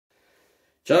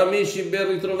Ciao amici, ben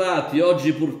ritrovati.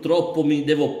 Oggi purtroppo mi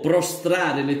devo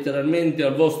prostrare letteralmente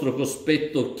al vostro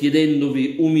cospetto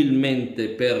chiedendovi umilmente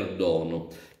perdono.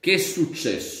 Che è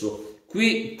successo?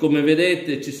 Qui, come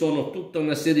vedete, ci sono tutta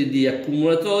una serie di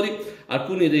accumulatori,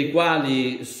 alcuni dei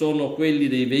quali sono quelli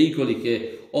dei veicoli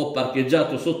che ho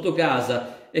parcheggiato sotto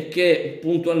casa e che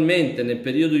puntualmente nel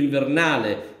periodo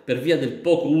invernale, per via del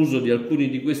poco uso di alcuni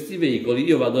di questi veicoli,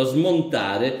 io vado a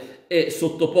smontare e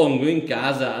sottopongo in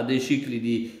casa a dei cicli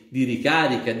di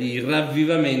ricarica, di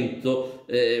ravvivamento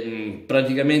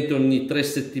praticamente ogni 3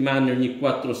 settimane, ogni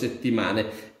 4 settimane,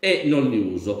 e non li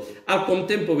uso. Al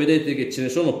contempo vedete che ce ne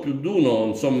sono più di uno,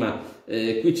 insomma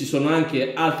qui ci sono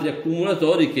anche altri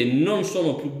accumulatori che non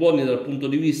sono più buoni dal punto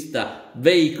di vista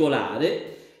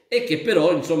veicolare e che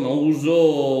però insomma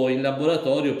uso in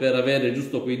laboratorio per avere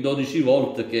giusto quei 12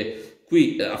 volt che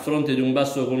qui a fronte di un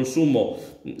basso consumo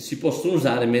si possono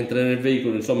usare, mentre nel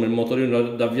veicolo insomma il motorino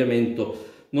d'avviamento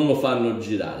non lo fanno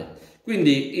girare.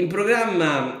 Quindi in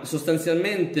programma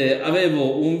sostanzialmente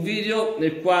avevo un video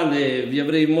nel quale vi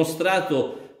avrei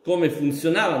mostrato come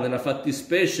funzionava nella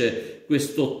fattispecie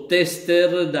questo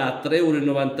tester da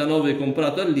 3,99 €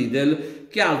 comprato al Lidl,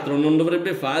 che altro non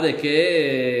dovrebbe fare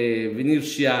che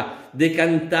venirci a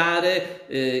decantare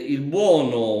il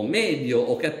buono, medio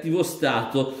o cattivo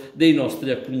stato dei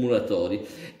nostri accumulatori.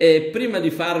 E prima di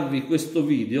farvi questo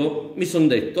video mi sono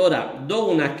detto: ora do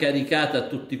una caricata a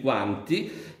tutti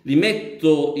quanti, li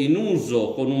metto in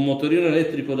uso con un motorino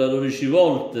elettrico da 12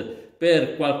 volt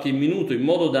per qualche minuto, in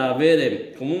modo da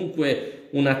avere comunque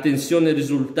una tensione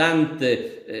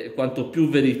risultante quanto più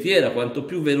veritiera, quanto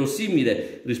più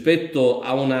verosimile rispetto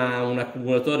a un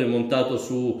accumulatore montato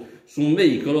su un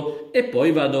veicolo, e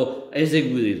poi vado a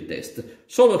eseguire il test.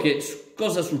 Solo che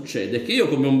cosa succede? Che io,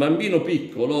 come un bambino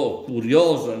piccolo,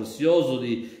 curioso, ansioso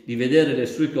di vedere le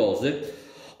sue cose,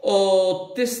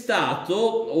 ho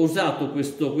usato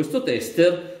questo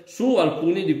tester su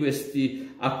alcuni di questi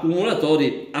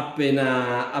accumulatori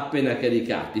appena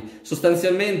caricati.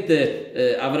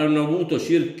 Sostanzialmente avranno avuto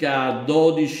circa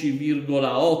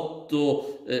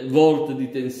 12,8 volt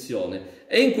di tensione,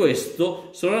 e in questo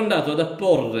sono andato ad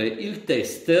apporre il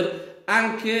tester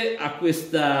anche a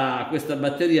questa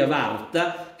batteria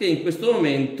Varta, che in questo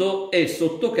momento è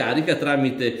sotto carica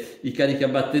tramite il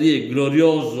caricabatterie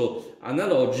glorioso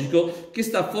analogico, che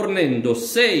sta fornendo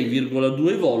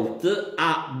 6,2 volt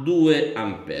a 2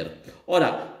 ampere.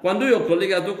 Ora, quando io ho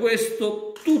collegato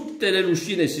questo, tutte le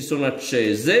lucine si sono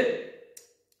accese,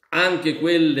 anche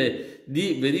quelle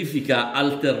di verifica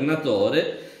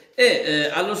alternatore, e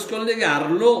allo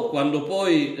scollegarlo, quando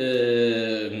poi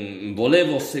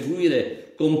volevo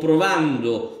seguire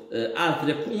comprovando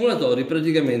altri accumulatori,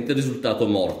 praticamente il risultato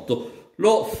morto.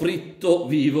 L'ho fritto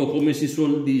vivo, come si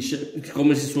suol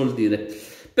dire.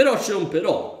 Però c'è un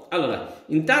però. Allora,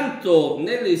 intanto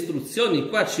nelle istruzioni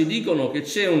qua ci dicono che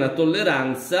c'è una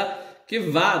tolleranza che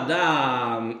va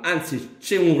anzi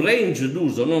c'è un range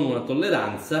d'uso, non una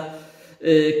tolleranza,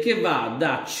 che va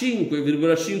da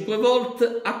 5,5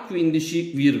 volt a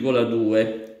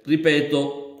 15,2.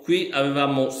 Ripeto, qui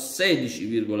avevamo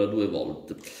 16,2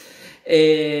 volt.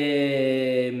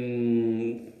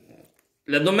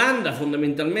 La domanda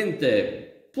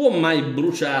fondamentalmente: può mai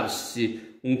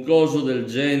bruciarsi un coso del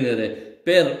genere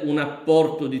per un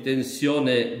apporto di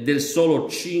tensione del solo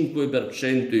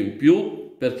 5% in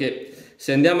più? Perché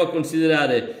se andiamo a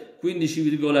considerare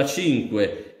 15,5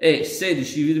 e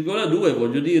 16,2,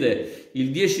 voglio dire, il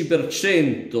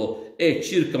 10% è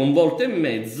circa 1,5 volt,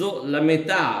 la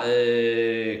metà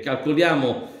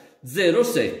calcoliamo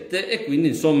 0,7, e quindi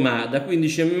insomma da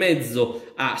 15,5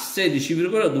 a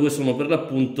 16,2 sono per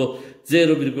l'appunto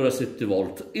 0,7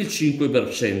 volt, il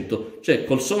 5%, cioè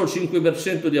col solo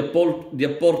 5% di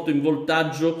apporto in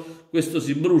voltaggio questo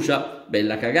si brucia?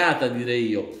 Bella cagata, direi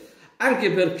io.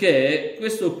 Anche perché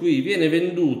questo qui viene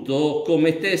venduto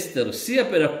come tester sia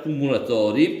per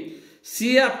accumulatori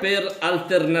sia per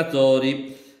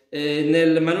alternatori.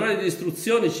 Nel manuale di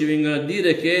istruzioni ci vengono a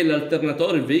dire che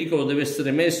l'alternatore, il veicolo, deve essere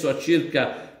messo a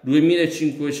circa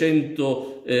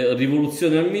 2500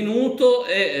 rivoluzioni al minuto,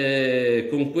 e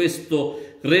con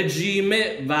questo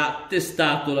regime va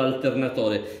testato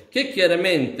l'alternatore, che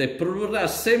chiaramente produrrà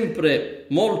sempre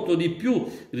molto di più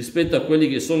rispetto a quelli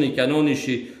che sono i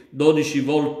canonici 12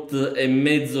 volt e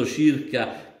mezzo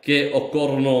circa che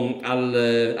occorrono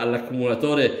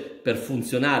all'accumulatore per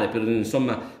funzionare,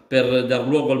 per dar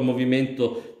luogo al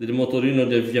movimento del motorino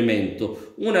di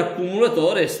avviamento. Un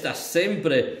accumulatore sta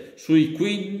sempre sui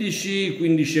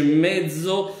 15 e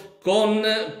mezzo, con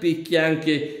picchi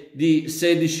anche di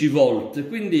 16 volt,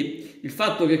 quindi il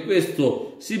fatto che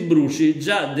questo si bruci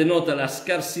già denota la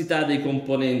scarsità dei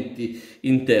componenti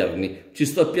interni. Ci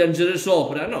sto a piangere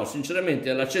sopra? No, sinceramente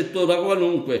all'accetto da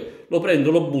qualunque, lo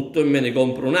prendo, lo butto e me ne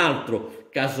compro un altro,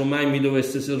 caso mai mi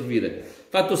dovesse servire.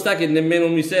 Fatto sta che nemmeno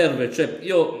mi serve, cioè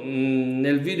io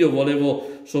nel video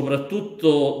volevo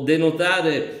soprattutto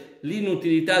denotare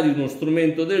l'inutilità di uno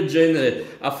strumento del genere,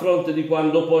 a fronte di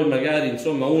quando poi magari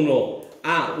insomma uno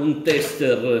ha un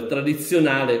tester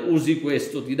tradizionale, usi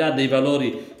questo, ti dà dei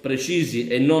valori precisi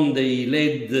e non dei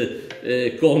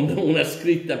LED con una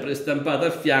scritta prestampata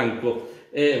a fianco,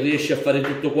 e riesci a fare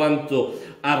tutto quanto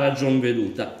a ragion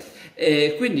veduta.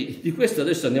 Quindi di questo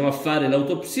adesso andiamo a fare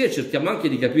l'autopsia e cerchiamo anche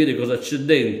di capire cosa c'è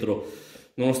dentro,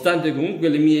 nonostante comunque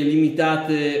le mie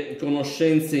limitate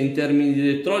conoscenze in termini di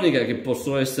elettronica, che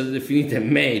possono essere definite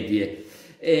medie.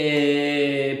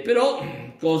 Però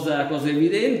cosa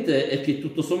evidente è che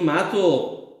tutto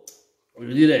sommato,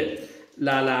 voglio dire,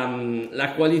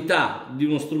 la qualità di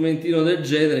uno strumentino del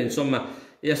genere insomma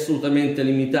è assolutamente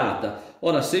limitata.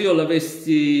 Ora, se io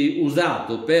l'avessi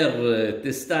usato per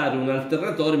testare un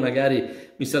alternatore, magari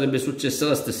mi sarebbe successa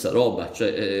la stessa roba,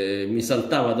 cioè mi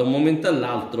saltava da un momento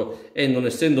all'altro e, non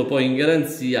essendo poi in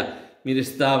garanzia, mi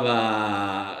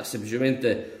restava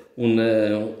semplicemente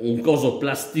un coso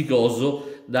plasticoso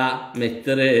da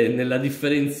mettere nella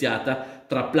differenziata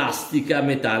tra plastica,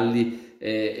 metalli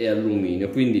e alluminio.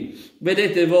 Quindi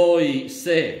vedete voi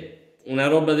se una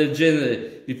roba del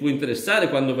genere vi può interessare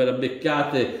quando ve la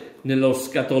beccate nello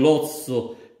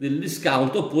scatolozzo del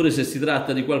discount, oppure se si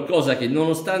tratta di qualcosa che,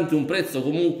 nonostante un prezzo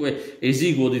comunque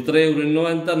esiguo di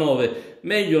 3,99 €,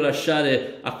 meglio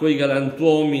lasciare a quei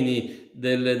galantuomini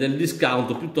del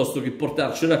discount piuttosto che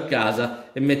portarcelo a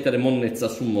casa e mettere monnezza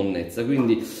su monnezza.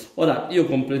 Quindi ora io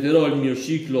completerò il mio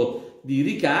ciclo di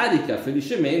ricarica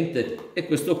felicemente, e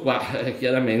questo qua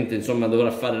chiaramente insomma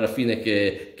dovrà fare la fine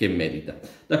che merita.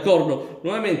 D'accordo?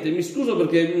 Nuovamente mi scuso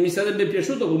perché mi sarebbe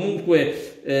piaciuto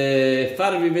comunque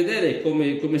farvi vedere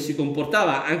come si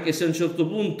comportava, anche se a un certo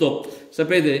punto,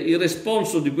 sapete, il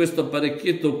responso di questo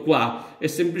apparecchietto qua è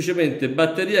semplicemente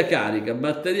batteria carica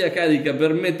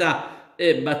per metà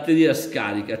e batteria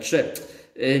scarica, cioè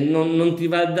non ti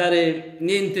va a dare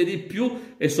niente di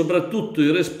più, e soprattutto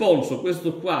il responso,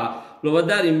 questo qua, lo va a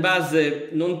dare in base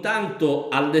non tanto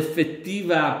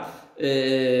all'effettiva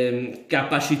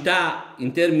capacità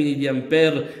in termini di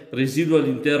ampere residua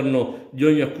all'interno di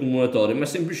ogni accumulatore, ma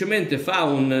semplicemente fa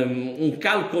un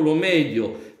calcolo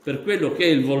medio per quello che è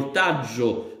il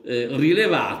voltaggio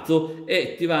rilevato,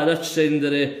 e ti va ad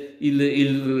accendere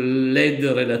il LED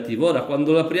relativo. Ora,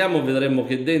 quando l'apriamo vedremo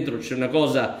che dentro c'è una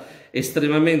cosa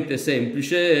estremamente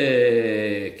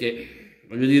semplice, che,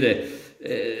 voglio dire,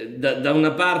 da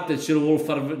una parte ce lo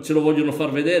vogliono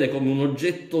far vedere come un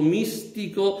oggetto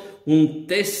mistico, un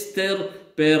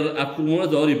tester per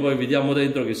accumulatori, poi vediamo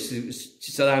dentro che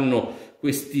ci saranno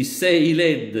questi 6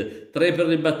 LED, 3 per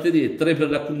le batterie e 3 per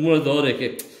l'accumulatore,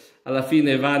 che alla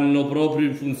fine vanno proprio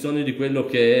in funzione di quello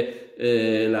che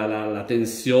è la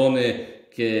tensione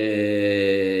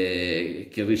che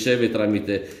riceve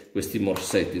tramite questi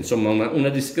morsetti. Insomma, una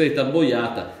discreta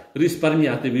boiata.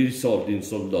 Risparmiatevi i soldi in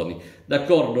soldoni,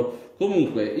 d'accordo?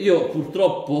 Comunque io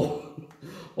purtroppo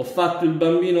ho fatto il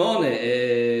bambinone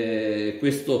e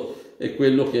questo è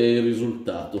quello che è il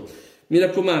risultato. Mi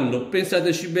raccomando,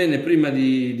 pensateci bene prima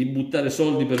di buttare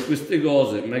soldi per queste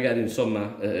cose, magari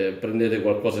insomma prendete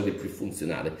qualcosa di più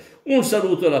funzionale. Un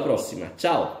saluto e alla prossima,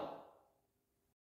 ciao!